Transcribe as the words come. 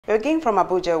We begin from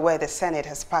Abuja, where the Senate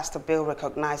has passed a bill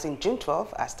recognizing June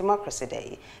 12 as Democracy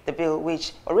Day. The bill,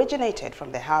 which originated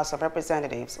from the House of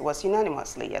Representatives, was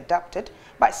unanimously adopted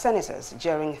by senators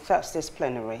during Thursday's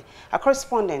plenary. Our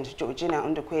correspondent, Georgina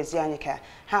Ndukwe-Zianyika,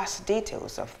 has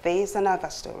details of these and other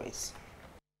stories.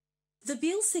 The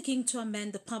bill seeking to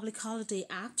amend the Public Holiday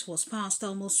Act was passed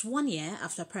almost 1 year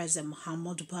after President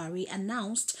Muhammadu Buhari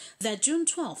announced that June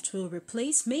 12th will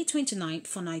replace May 29th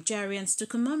for Nigerians to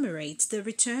commemorate the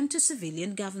return to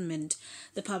civilian government.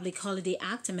 The Public Holiday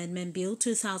Act Amendment Bill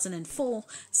 2004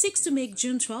 seeks to make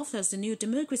June 12th as the new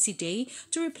Democracy Day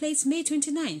to replace May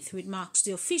 29th, which marks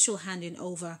the official handing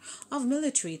over of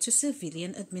military to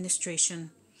civilian administration.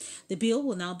 The bill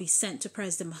will now be sent to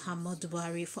President Muhammadu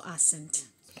Buhari for assent.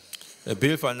 A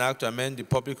bill for an act to amend the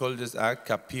Public Holidays Act,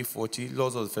 Cap P40,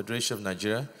 Laws of the Federation of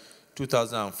Nigeria,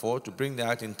 2004, to bring the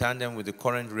act in tandem with the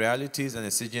current realities and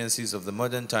exigencies of the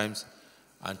modern times,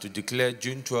 and to declare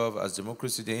June 12 as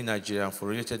Democracy Day in Nigeria and for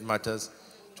related matters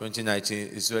 2019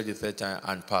 is already the third time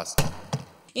and passed.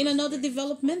 In another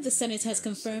development, the Senate has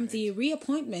confirmed the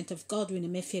reappointment of Godwin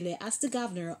Emefiele as the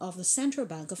governor of the Central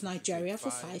Bank of Nigeria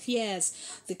for 5 years.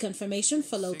 The confirmation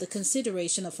followed the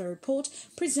consideration of a report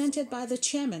presented by the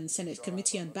chairman, Senate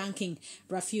Committee on Banking,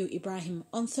 Rafiu Ibrahim,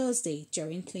 on Thursday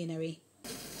during plenary.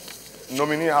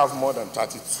 Nominee have more than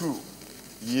 32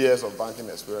 years of banking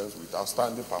experience with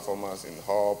outstanding performance in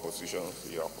all positions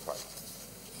he occupied.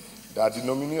 That the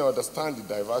nominee understands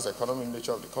the diverse economic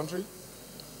nature of the country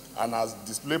and has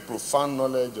displayed profound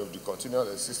knowledge of the continued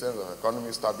existence of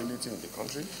economic stability in the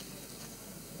country,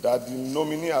 that the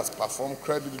nominee has performed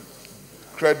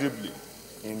credibly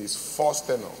in his first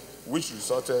tenure, which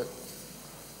resulted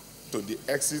to the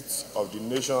exit of the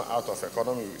nation out of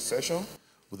economic recession.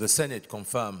 Will the Senate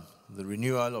confirm the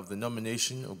renewal of the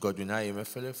nomination of Godwin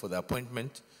Emefiele for the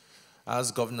appointment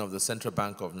as Governor of the Central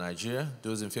Bank of Nigeria?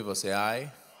 Those in favor say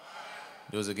aye.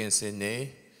 Those against say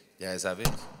nay. The ayes have it.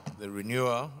 The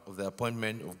renewal of the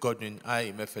appointment of Godwin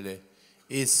Emefiele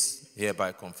is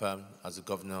hereby confirmed as the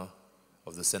Governor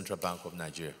of the Central Bank of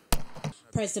Nigeria.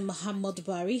 President Muhammadu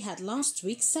Buhari had last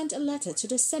week sent a letter to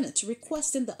the Senate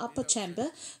requesting the upper chamber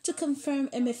to confirm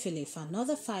Emefiele for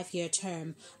another 5-year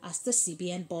term as the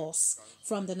CBN boss.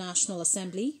 From the National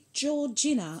Assembly,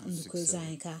 Georgina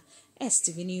Ndukwe-Zianyika,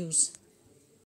 STV News.